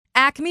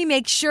Acme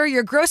makes sure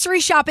your grocery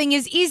shopping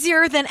is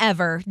easier than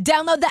ever.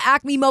 Download the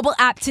Acme mobile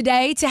app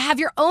today to have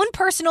your own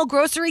personal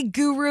grocery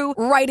guru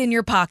right in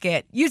your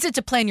pocket. Use it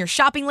to plan your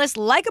shopping list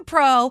like a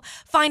pro,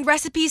 find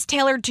recipes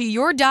tailored to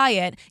your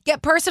diet,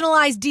 get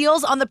personalized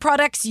deals on the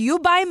products you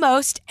buy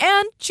most,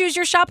 and choose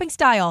your shopping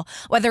style.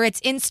 Whether it's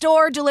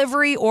in-store,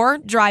 delivery, or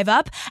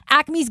drive-up,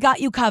 Acme's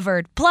got you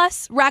covered.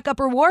 Plus, rack up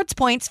rewards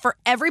points for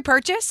every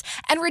purchase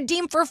and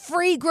redeem for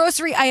free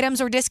grocery items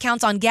or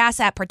discounts on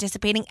gas at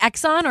participating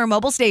Exxon or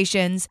mobile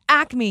stations.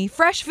 Acme,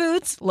 fresh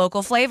foods,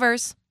 local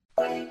flavors.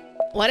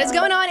 What is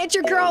going on? It's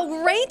your girl,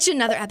 Rach.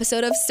 Another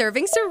episode of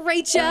Serving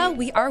Sriracha.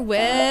 We are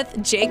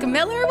with Jake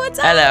Miller. What's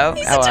up? Hello.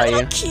 He's How such are a you?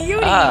 little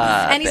cutie.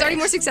 And he's already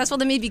more successful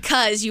than me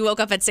because you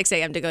woke up at 6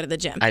 a.m. to go to the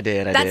gym. I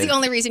did. That's the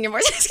only reason you're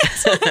more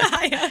successful than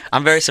I am.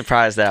 I'm very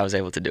surprised that I was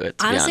able to do it,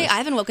 to Honestly, be honest. I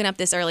haven't woken up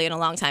this early in a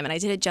long time, and I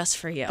did it just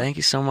for you. Thank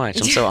you so much.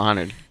 I'm so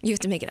honored. You have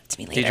to make it up to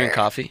me later. Do you drink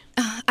coffee?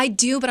 I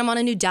do, but I'm on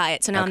a new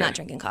diet, so now I'm Okay. not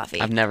drinking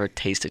coffee. I've never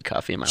tasted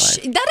coffee in my life.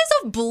 That is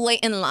a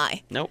blatant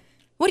lie. Nope.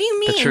 What do you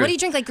mean? truth. What do you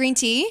drink, like green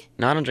tea?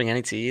 No, I don't drink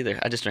any tea either.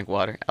 I just drink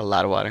water. A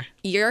lot of water.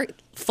 You're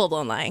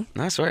full-blown lying.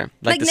 No, I swear.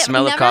 Like, The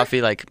smell never? of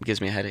coffee gives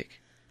me a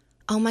headache.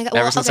 Oh my God.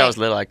 Ever since I was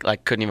little, I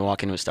couldn't even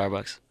walk into a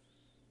Starbucks.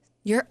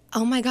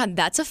 Oh my God,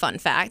 that's a fun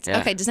fact.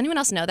 Yeah. Okay, does anyone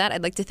else know that?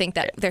 I'd like to think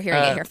that they're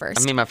hearing it here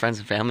first. I mean, my friends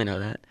and family know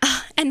that.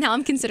 And now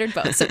I'm considered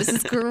both, so this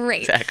is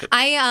great. Exactly.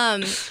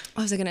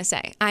 What was I gonna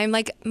say? I'm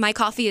like, my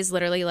coffee is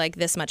literally like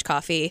this much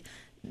coffee.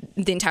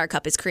 The entire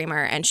cup is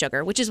creamer and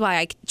sugar, which is why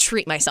I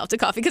treat myself to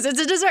coffee because it's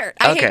a dessert.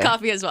 I hate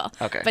coffee as well.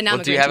 Okay. But now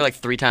do you have it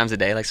 3 times a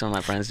day like some of my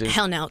friends do?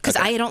 Hell no, because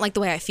I don't like the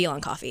way I feel on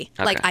coffee.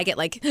 Okay. Like I get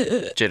like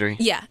Jittery?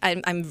 Yeah,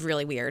 I'm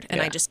really weird,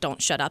 and I just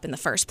don't shut up in the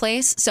first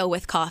place. So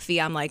with coffee,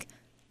 I'm like,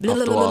 Off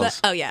the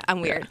walls. oh yeah, I'm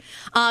weird.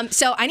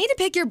 So I need to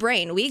pick your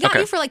brain. We got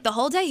you for like the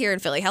whole day here in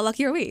Philly. How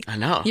lucky are we? I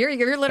know. You're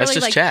literally Let's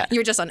just like chat. you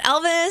were just on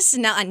Elvis.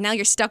 Now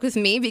you're stuck with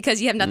me because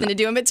you have nothing to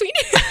do in between.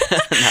 No,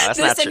 that's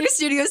not this and true. your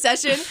studio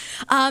session.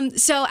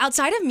 So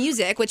outside of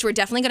music, which we're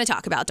definitely going to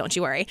talk about, don't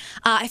you worry.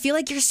 I feel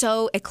like you're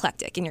so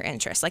eclectic in your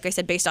interests. Like I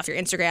said, based off your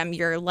Instagram,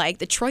 you're like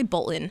the Troy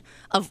Bolton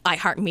of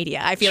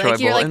iHeartMedia. I feel Troy like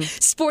you're Bolton? like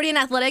sporty and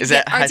athletic, Is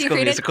that yet High artsy and School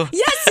creative. Musical?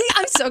 Yes, see,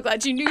 I'm so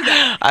glad you knew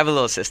that. I have a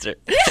little sister.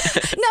 No,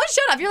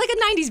 shut up. You're like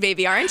a 90s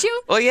baby, aren't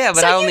you? Well, yeah,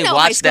 but So I you only know High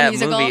watched School that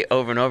Musical. movie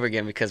over and over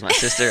again because my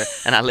sister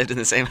and I lived in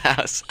the same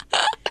house.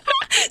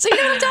 So you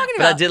know what I'm talking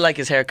But I about. did like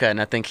his haircut,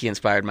 and I think he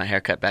inspired my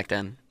haircut back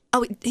then.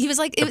 Oh, he was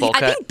like, bowl I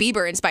cut? think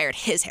Bieber inspired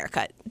his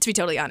haircut, to be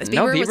totally honest.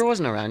 No, Bieber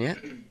wasn't around yet.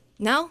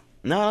 No?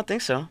 No, I don't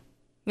think so.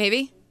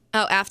 Maybe?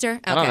 Oh, after?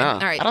 Okay. don't know. All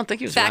right. I don't think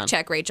he was Fact around.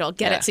 check, Rachel.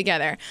 Get Yeah. it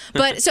together.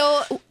 But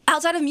so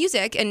outside of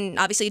music, and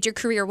obviously it's your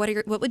career, what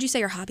would you say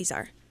your hobbies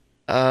are?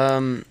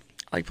 I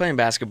like playing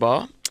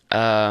basketball.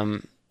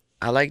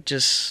 I like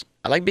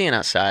being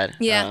outside.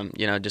 Yeah.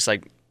 Just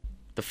like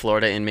the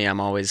Florida in me. I'm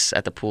always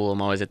at the pool.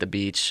 I'm always at the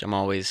beach. I'm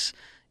always,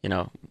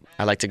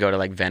 I like to go to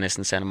like Venice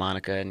and Santa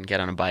Monica and get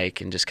on a bike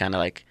and just kind of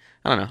like,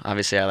 I don't know.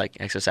 Obviously, I like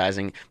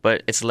exercising,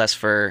 but it's less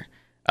for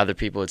other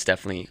people. It's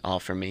definitely all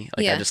for me.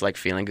 Like Yeah. I just like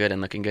feeling good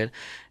and looking good.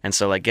 And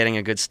so like getting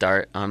a good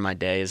start on my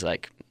day is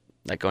like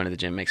going to the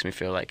gym makes me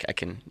feel like I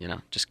can,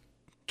 just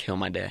kill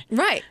my day.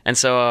 Right. And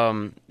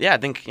so, I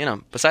think,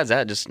 besides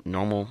that, just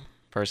normal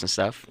person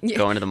stuff.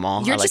 Going to the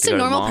mall. You're I like just to a go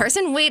to the normal mall.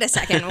 person? Wait a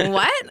second.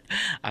 What?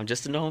 I'm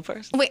just a normal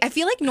person. Wait, I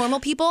feel like normal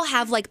people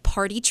have like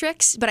party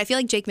tricks, but I feel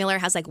like Jake Miller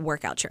has like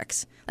workout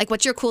tricks. Like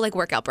what's your cool like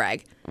workout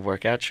brag?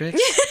 Workout tricks?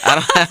 I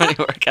don't have any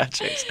workout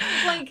tricks.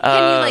 Like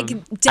can you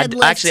like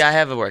deadlift? Actually, I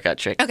have a workout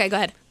trick. Okay, go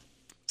ahead.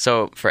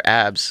 So for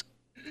abs,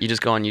 you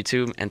just go on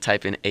YouTube and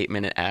type in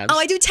 8-minute abs. Oh,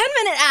 I do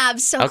 10-minute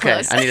abs. So Okay,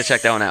 close. I need to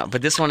check that one out.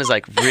 But this one is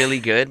like really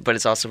good, but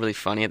it's also really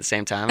funny at the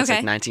same time. It's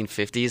Okay. like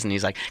 1950s, and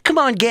he's like, "Come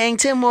on, gang,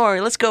 10 more,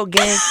 let's go,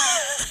 gang."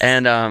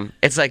 And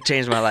it's like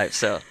changed my life.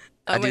 So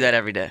I do that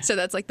every day. So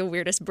that's like the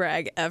weirdest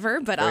brag ever,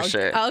 but For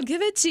sure. I'll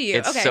give it to you.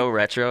 It's okay. so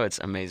retro. It's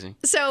amazing.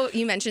 So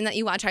you mentioned that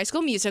you watch High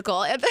School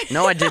Musical.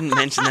 No, I didn't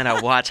mention that I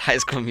watch High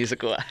School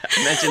Musical.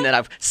 I mentioned that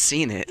I've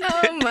seen it.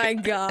 Oh my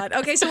God.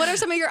 Okay, so what are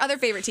some of your other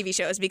favorite TV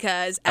shows?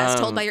 Because as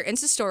told by your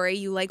Insta story,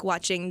 you like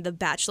watching The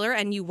Bachelor,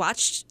 and you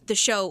watched the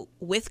show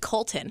with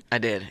Colton. I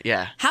did,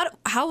 yeah.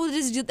 How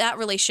does that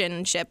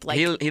relationship like?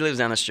 He lives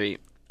down the street.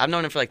 I've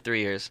known him for like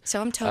 3 years.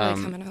 So I'm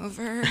totally coming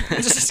over.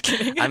 I'm just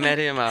kidding. I met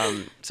him.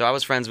 So I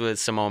was friends with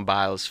Simone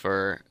Biles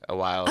for a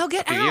while. Oh,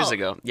 get a few years out.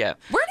 ago. Yeah.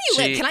 Where do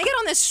you live? Can I get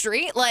on this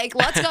street? Like,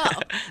 let's go.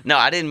 No,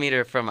 I didn't meet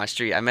her from my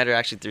street. I met her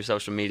actually through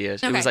social media.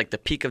 It Okay. was like the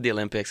peak of the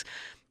Olympics.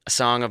 A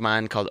song of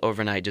mine called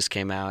Overnight just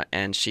came out,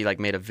 and she like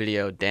made a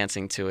video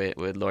dancing to it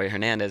with Lori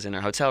Hernandez in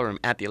her hotel room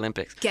at the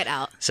Olympics. Get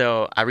out.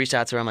 So I reached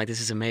out to her. I'm like, "This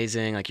is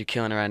amazing. Like, you're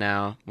killing it right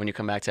now. When you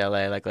come back to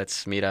LA, like,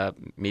 let's meet up,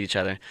 meet each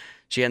other."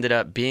 She ended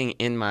up being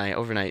in my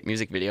Overnight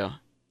music video,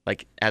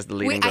 like as the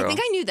leading Wait, girl. I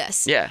think I knew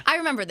this. Yeah. I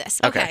remember this.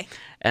 Okay.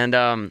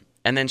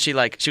 And then she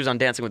was on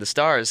Dancing with the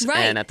Stars, Right.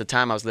 and at the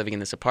time I was living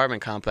in this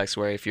apartment complex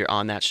where if you're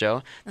on that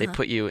show, they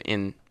put you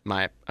in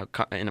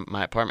in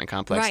my apartment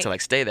complex to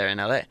like stay there in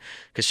LA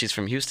because she's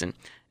from Houston.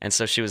 And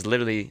so she was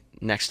literally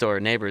next door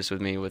neighbors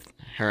with me. With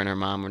her and her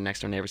mom were next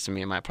door neighbors to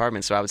me in my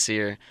apartment. So I would see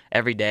her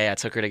every day. I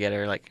took her to get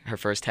her like her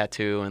first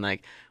tattoo, and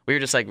like we were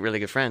just like really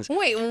good friends.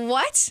 Wait,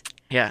 what?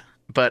 Yeah,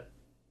 but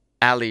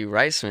Ali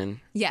Reisman,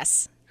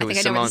 Yes. who was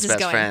I know where Simone's this is best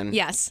going. friend,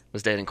 Yes.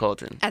 was dating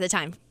Colton. At the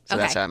time. So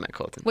Okay. that's how I met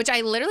Colton. Which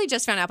I literally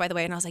just found out, by the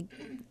way, and I was like,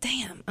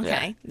 damn,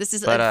 okay. Yeah. This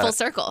is But, like full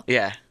circle.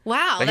 Yeah.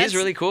 Wow. But he's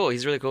really cool.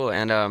 He's really cool.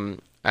 And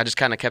I just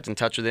kind of kept in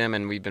touch with him,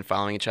 and we've been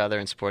following each other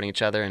and supporting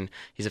each other. And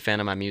he's a fan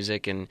of my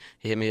music. And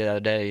he hit me the other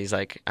day. He's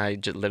like,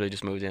 literally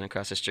just moved in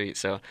across the street.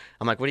 So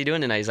I'm like, what are you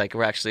doing tonight? He's like,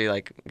 we're actually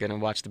like gonna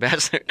watch The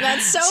Bachelor.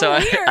 That's so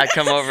weird. I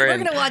come over. We're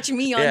and gonna watch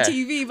me on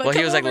TV. But well,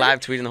 he was like over. live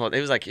tweeting the whole. It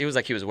was like he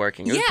was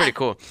working. It was pretty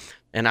cool.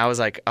 And I was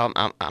like, I'm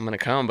gonna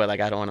come, but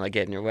like I don't want to like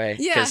get in your way,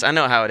 because I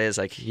know how it is.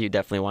 Like he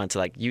definitely wanted to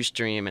like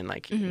Ustream and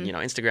like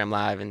Instagram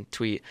Live and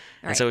tweet,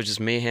 and so it was just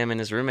me, him, and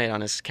his roommate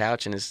on his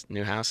couch in his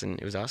new house, and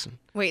it was awesome.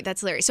 Wait,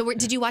 that's hilarious. So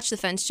did you watch the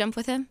fence jump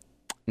with him?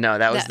 No,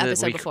 that was That the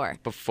episode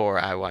week before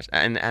I watched,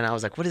 and I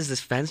was like, what is this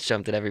fence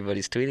jump that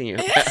everybody's tweeting you?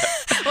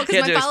 Well,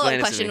 because my follow-up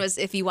question was,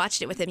 if you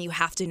watched it with him, you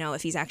have to know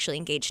if he's actually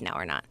engaged now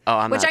or not. Oh,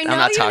 I'm not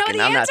talking.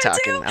 I'm not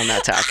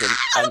talking.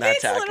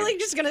 It's literally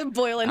just gonna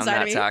boil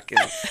inside of me. I'm not talking.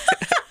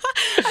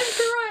 I'm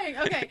crying.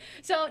 Okay,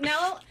 so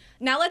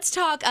now let's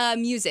talk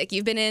music.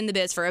 You've been in the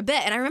biz for a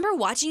bit, and I remember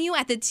watching you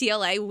at the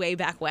TLA way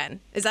back when.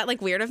 Is that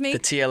like weird of me? The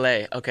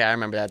TLA. Okay, I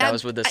remember that. That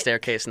was with the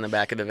staircase in the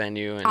back of the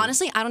venue. And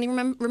honestly, I don't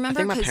even remember.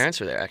 I think my parents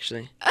were there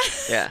actually.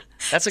 Yeah,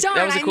 that was a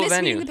I cool miss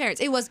venue. meeting the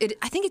parents.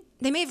 I think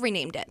they may have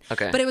renamed it.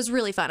 Okay, but it was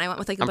really fun. I went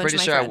with like a bunch of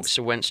my friends. I'm friends. pretty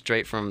sure I went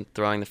straight from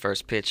throwing the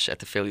first pitch at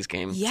the Phillies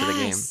game to the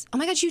game. Oh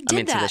my God, you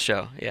did that. To the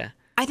show. Yeah.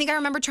 I think I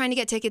remember trying to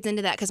get tickets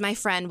into that because my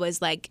friend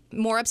was like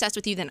more obsessed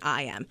with you than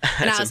I am.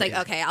 And I was like,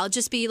 okay, I'll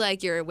just be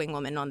like your wing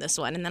woman on this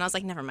one. And then I was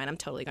like, never mind, I'm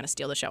totally going to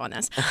steal the show on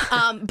this.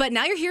 But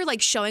now you're here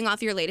like showing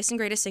off your latest and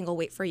greatest single,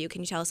 Wait For You.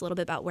 Can you tell us a little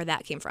bit about where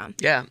that came from?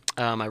 Yeah,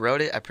 I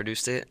wrote it, I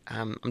produced it.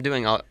 I'm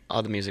doing all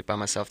the music by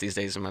myself these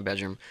days in my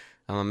bedroom.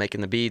 I'm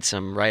making the beats,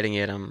 I'm writing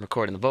it, I'm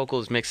recording the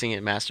vocals, mixing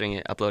it, mastering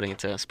it, uploading it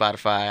to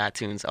Spotify,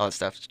 iTunes, all that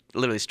stuff,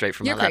 literally straight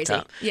from my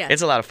laptop. Yeah.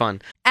 It's a lot of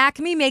fun.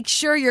 Acme makes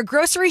sure your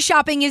grocery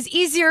shopping is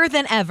easier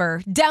than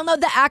ever.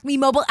 Download the Acme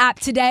mobile app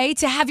today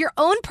to have your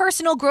own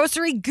personal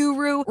grocery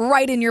guru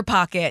right in your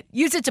pocket.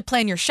 Use it to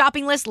plan your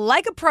shopping list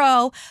like a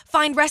pro,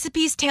 find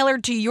recipes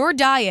tailored to your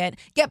diet,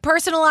 get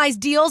personalized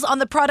deals on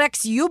the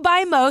products you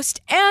buy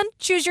most, and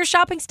choose your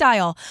shopping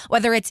style.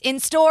 Whether it's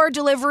in-store,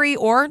 delivery,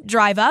 or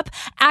drive-up,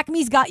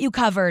 Acme's got you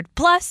covered.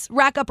 Plus,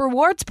 rack up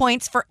rewards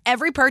points for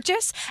every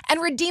purchase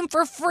and redeem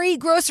for free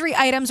grocery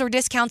items or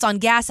discounts on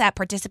gas at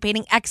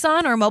participating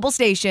Exxon or mobile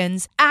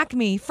stations.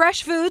 Acme,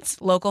 fresh foods,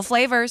 local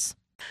flavors.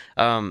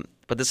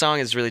 But the song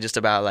is really just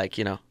about like,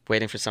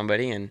 waiting for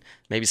somebody, and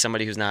maybe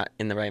somebody who's not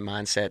in the right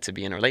mindset to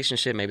be in a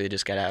relationship. Maybe they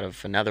just got out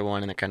of another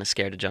one and they're kind of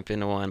scared to jump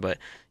into one, but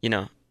you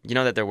know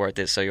that they're worth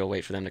it, so you'll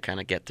wait for them to kind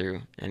of get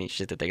through any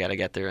shit that they got to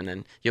get through, and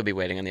then you'll be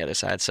waiting on the other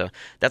side. So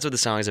that's what the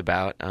song is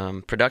about.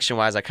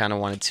 Production-wise, I kind of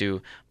wanted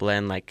to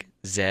blend like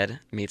Zed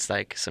meets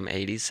like some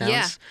 80s sounds.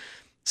 Yeah.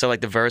 So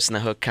like the verse and the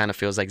hook kind of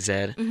feels like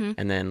Zed,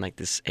 and then like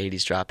this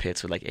 80s drop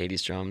hits with like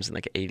 80s drums and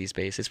like 80s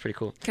bass. It's pretty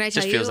cool. Can I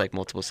tell you? It just feels like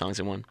multiple songs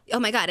in one. Oh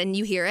my God, and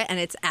you hear it and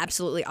it's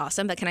absolutely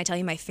awesome. But can I tell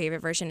you my favorite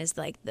version is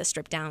like the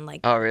stripped down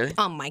like. Oh really?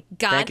 Oh my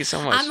God. Thank you so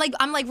much.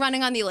 I'm like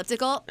running on the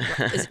elliptical.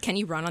 Can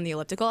you run on the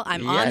elliptical?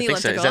 I'm on the I think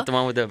elliptical. So. Is that the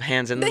one with the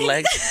hands and the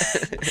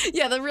legs?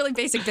 Yeah, the really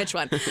basic bitch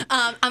one.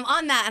 I'm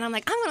on that and I'm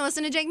like, I'm gonna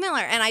listen to Jake Miller,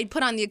 and I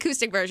put on the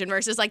acoustic version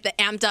versus like the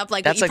amped up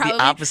like. That's like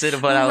the opposite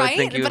of what I would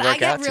think you would work out to.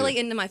 But I get really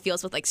into my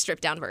feels with like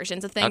stripped down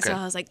versions of things. Okay. So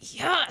I was like,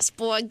 yes,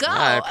 boy, go.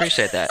 I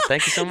appreciate that.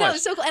 Thank you so much. No,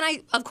 it's so cool. And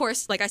I, of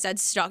course, like I said,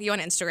 stalk you on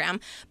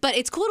Instagram. But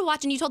it's cool to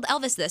watch, and you told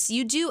Elvis this.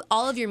 You do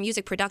all of your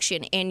music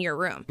production in your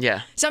room.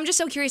 Yeah. So I'm just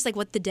so curious, like,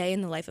 what the day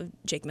in the life of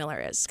Jake Miller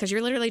is. Because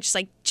you're literally just,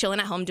 like, chilling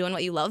at home doing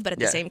what you love, but at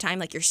the same time,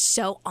 like, you're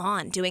so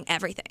on doing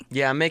everything.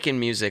 Yeah, I'm making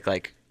music,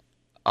 like,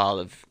 all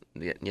of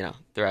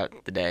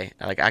throughout the day.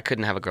 Like, I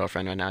couldn't have a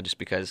girlfriend right now just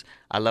because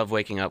I love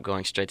waking up,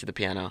 going straight to the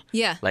piano.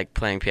 Yeah. Like,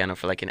 playing piano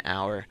for, like, an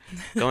hour,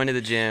 going to the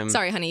gym.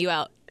 Sorry, honey, you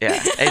out. Yeah,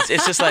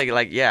 it's just like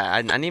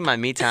I need my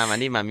me time. I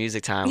need my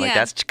music time. Like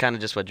that's kind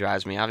of just what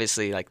drives me.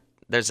 Obviously, like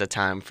there's a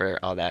time for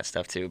all that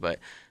stuff too. But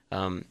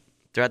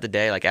throughout the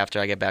day, like after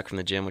I get back from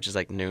the gym, which is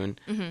like noon,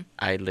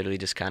 I literally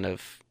just kind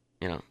of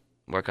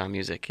work on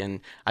music,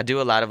 and I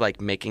do a lot of like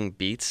making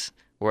beats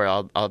where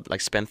I'll like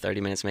spend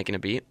 30 minutes making a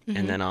beat,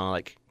 and then I'll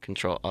like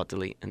Alt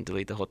delete and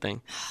delete the whole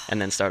thing, and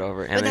then start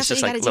over. And it's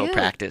just like a little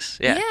practice.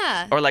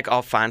 Yeah. Or like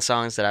I'll find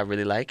songs that I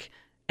really like,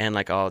 and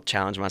like I'll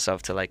challenge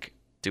myself to like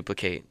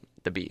duplicate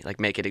the beat, like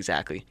make it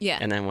exactly. Yeah.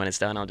 And then when it's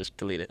done, I'll just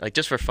delete it, like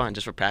just for fun,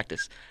 just for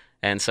practice.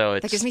 And so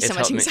that gives me so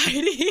much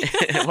anxiety.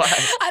 Why?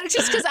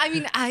 Just because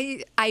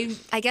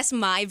I guess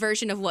my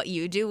version of what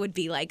you do would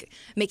be like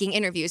making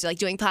interviews, or like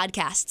doing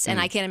podcasts, and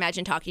I can't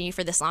imagine talking to you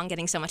for this long,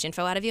 getting so much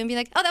info out of you, and be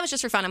like, oh, that was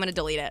just for fun. I'm gonna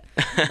delete it.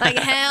 Like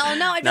hell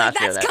no, I'd be like,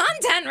 that's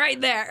content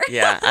right there.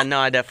 Yeah, I know.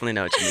 I definitely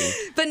know what you mean.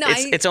 But no,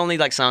 it's only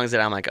like songs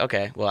that I'm like,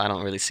 okay, well, I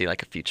don't really see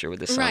like a future with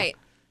this song. Right.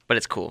 But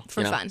it's cool.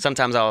 For fun.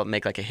 Sometimes I'll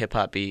make like a hip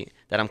hop beat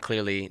that I'm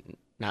clearly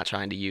not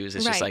trying to use.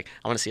 It's just like,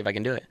 I want to see if I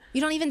can do it.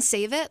 You don't even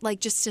save it, like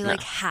just to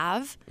like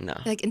have? No.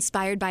 Like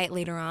inspired by it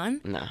later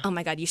on? No. Oh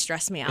my God, you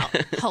stress me out.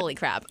 Holy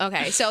crap.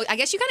 Okay, so I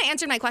guess you kind of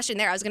answered my question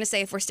there. I was going to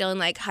say, if we're still in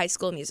like High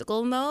School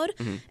Musical mode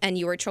and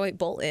you were Troy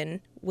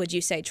Bolton, would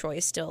you say Troy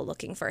is still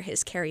looking for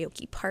his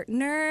karaoke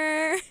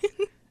partner?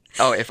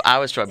 Oh, if I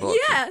was Troy Bolton?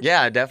 Yeah.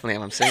 Yeah,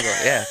 definitely. I'm single.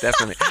 Yeah,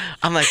 definitely.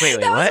 I'm like, wait,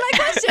 that what? was my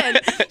question.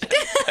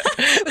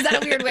 Was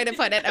that a weird way to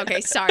put it?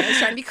 Okay, sorry. I was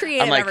trying to be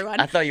creative,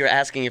 everyone. I thought you were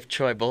asking if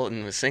Troy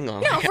Bolton was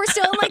single. No, if we're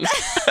still in like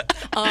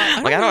that.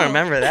 I don't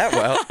remember that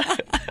well.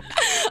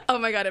 Oh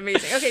my God,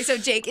 amazing. Okay, so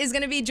Jake is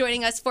going to be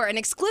joining us for an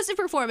exclusive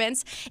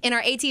performance in our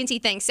AT&T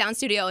Thanks Sound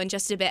Studio in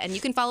just a bit, and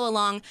you can follow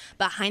along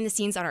behind the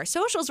scenes on our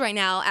socials right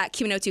now at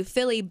Q102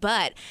 Philly,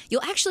 but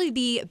you'll actually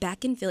be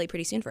back in Philly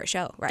pretty soon for a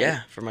show, right?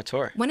 Yeah, for my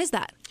tour. When is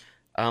that?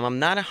 I'm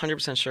not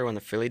 100% sure when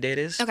the Philly date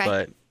is,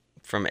 but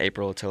from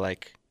April to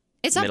like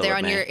it's up there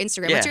on your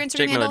Instagram. Yeah, what's your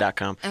Instagram handle?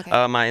 JakeMiller.com.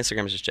 Okay. My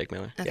Instagram is just Jake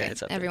Miller. Okay. Yeah,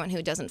 it's up there. Everyone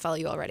who doesn't follow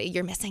you already,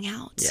 you're missing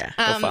out. Yeah,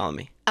 go follow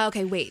me.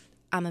 Okay, wait.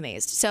 I'm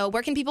amazed. So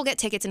where can people get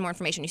tickets and more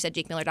information? You said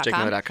JakeMiller.com?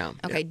 JakeMiller.com.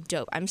 Okay,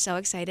 dope. I'm so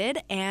excited,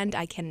 and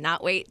I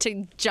cannot wait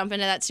to jump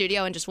into that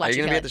studio and just watch Are you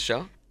going to be at the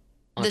show?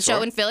 The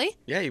show in Philly?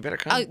 Yeah, you better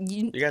come.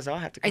 You guys all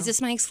have to come. Is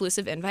this my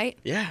exclusive invite?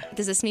 Yeah.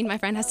 Does this mean my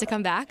friend has to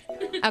come back?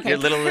 Okay. You're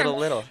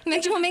little.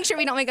 Make sure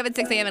we don't wake up at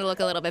 6 a.m. and look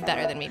a little bit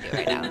better than we do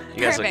right now.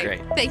 You guys look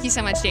great. Thank you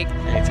so much, Jake.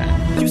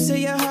 Anytime. You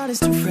say your heart is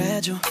too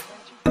fragile.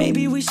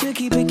 Maybe we should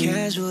keep it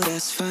casual.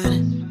 That's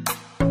fine.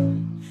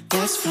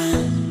 That's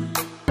fine.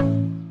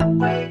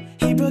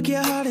 He broke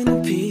your heart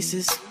into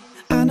pieces.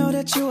 I know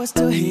that you are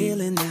still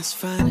healing. That's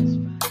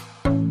fine.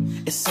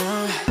 It's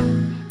alright.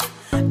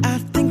 I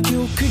think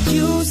you could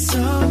use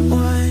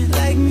someone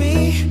like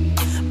me,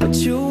 but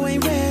you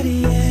ain't ready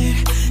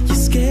yet. You're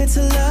scared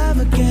to love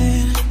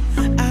again.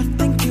 I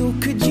think you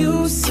could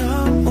use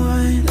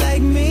someone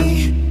like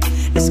me.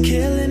 It's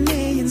killing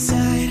me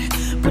inside,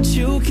 but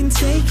you can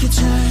take your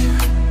time.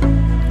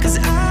 'Cause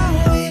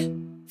I'll wait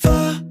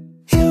for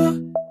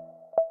you,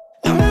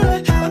 no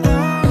matter how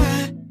long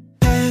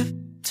I have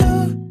to.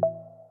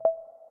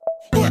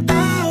 Yeah,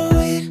 I'll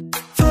wait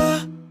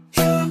for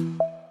you.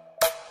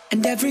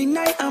 And every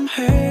night I'm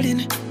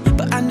hurting,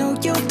 but I know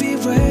you'll be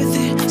worth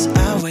it, so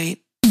I'll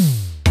wait.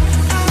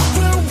 I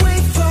will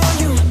wait for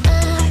you.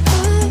 I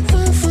will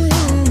wait for you.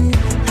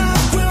 I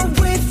will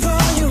wait for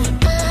you.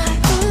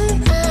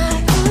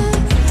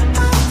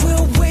 I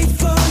will wait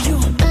for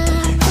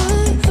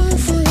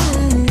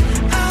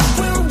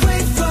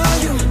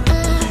you.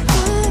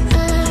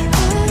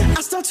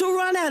 I start to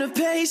run out of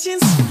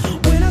patience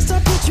when I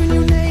start picturing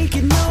you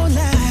naked, no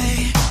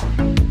lie,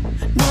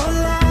 no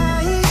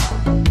lie.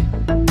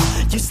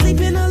 You're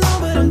sleeping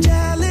alone, but I'm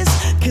jealous,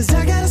 'cause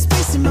I got a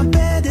space in my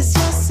bed that's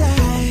your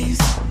size.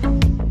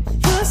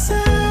 Your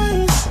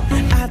size.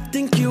 I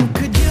think you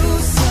could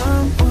use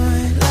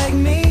someone like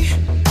me,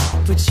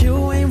 but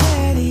you ain't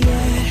ready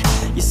yet.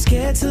 You're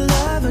scared to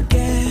love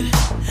again.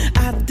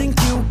 I think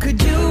you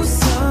could use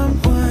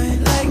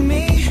someone like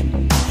me.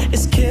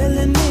 It's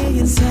killing me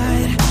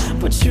inside,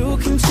 but you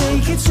can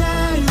take your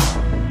time.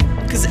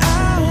 'Cause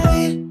I'll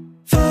wait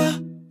for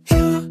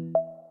you,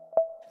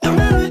 no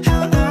matter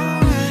how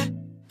long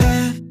I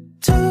have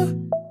to.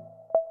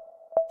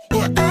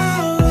 Yeah,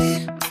 I'll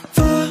wait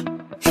for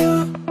you.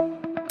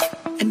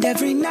 And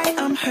every night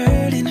I'm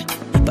hurting,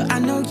 but I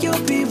know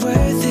you'll be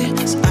worth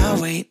it, so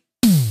I'll wait.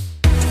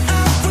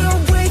 I will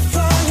wait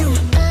for you.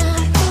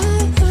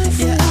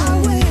 Yeah,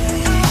 I'll wait.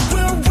 I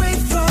will wait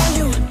for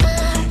you,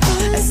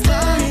 as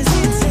long as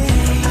it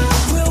takes. I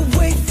will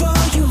wait for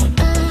you.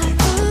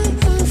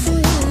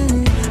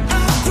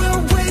 I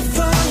will wait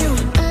for you.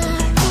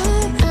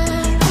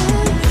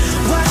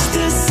 Watch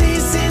the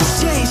seasons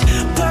change,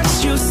 but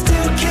you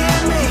still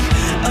can't make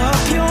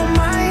up your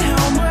mind.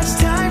 How much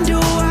time do I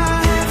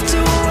have to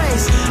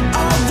waste?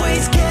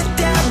 Always get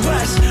that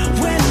rush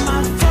when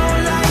my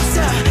phone lights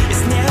up.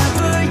 It's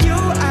never you,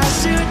 I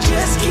should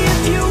just give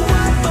you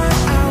up, but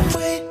I'll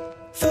wait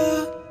for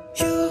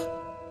you,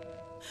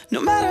 no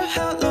matter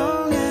how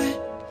long I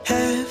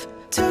have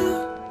to.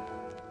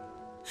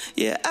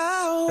 Yeah,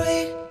 I'll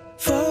wait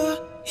for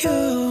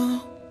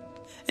you.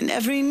 And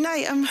every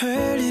night I'm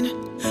hurting,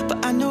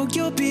 but I know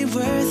you'll be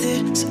worth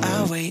it, so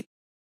I'll wait.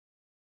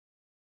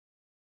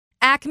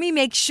 Acme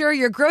makes sure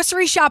your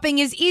grocery shopping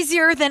is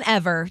easier than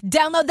ever.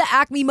 Download the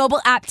Acme mobile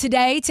app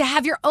today to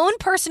have your own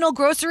personal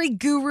grocery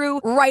guru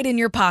right in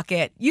your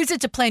pocket. Use it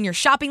to plan your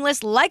shopping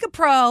list like a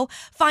pro,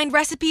 find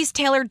recipes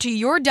tailored to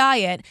your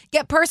diet,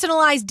 get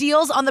personalized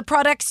deals on the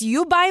products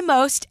you buy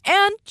most,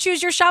 and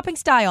choose your shopping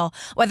style.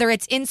 Whether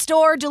it's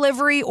in-store,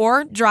 delivery,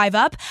 or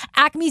drive-up,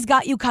 Acme's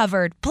got you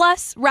covered.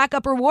 Plus, rack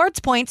up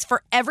rewards points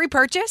for every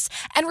purchase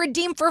and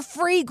redeem for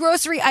free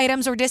grocery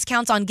items or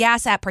discounts on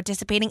gas at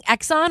participating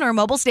Exxon or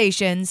mobile stations.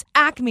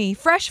 Acme,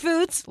 fresh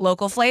foods,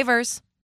 local flavors.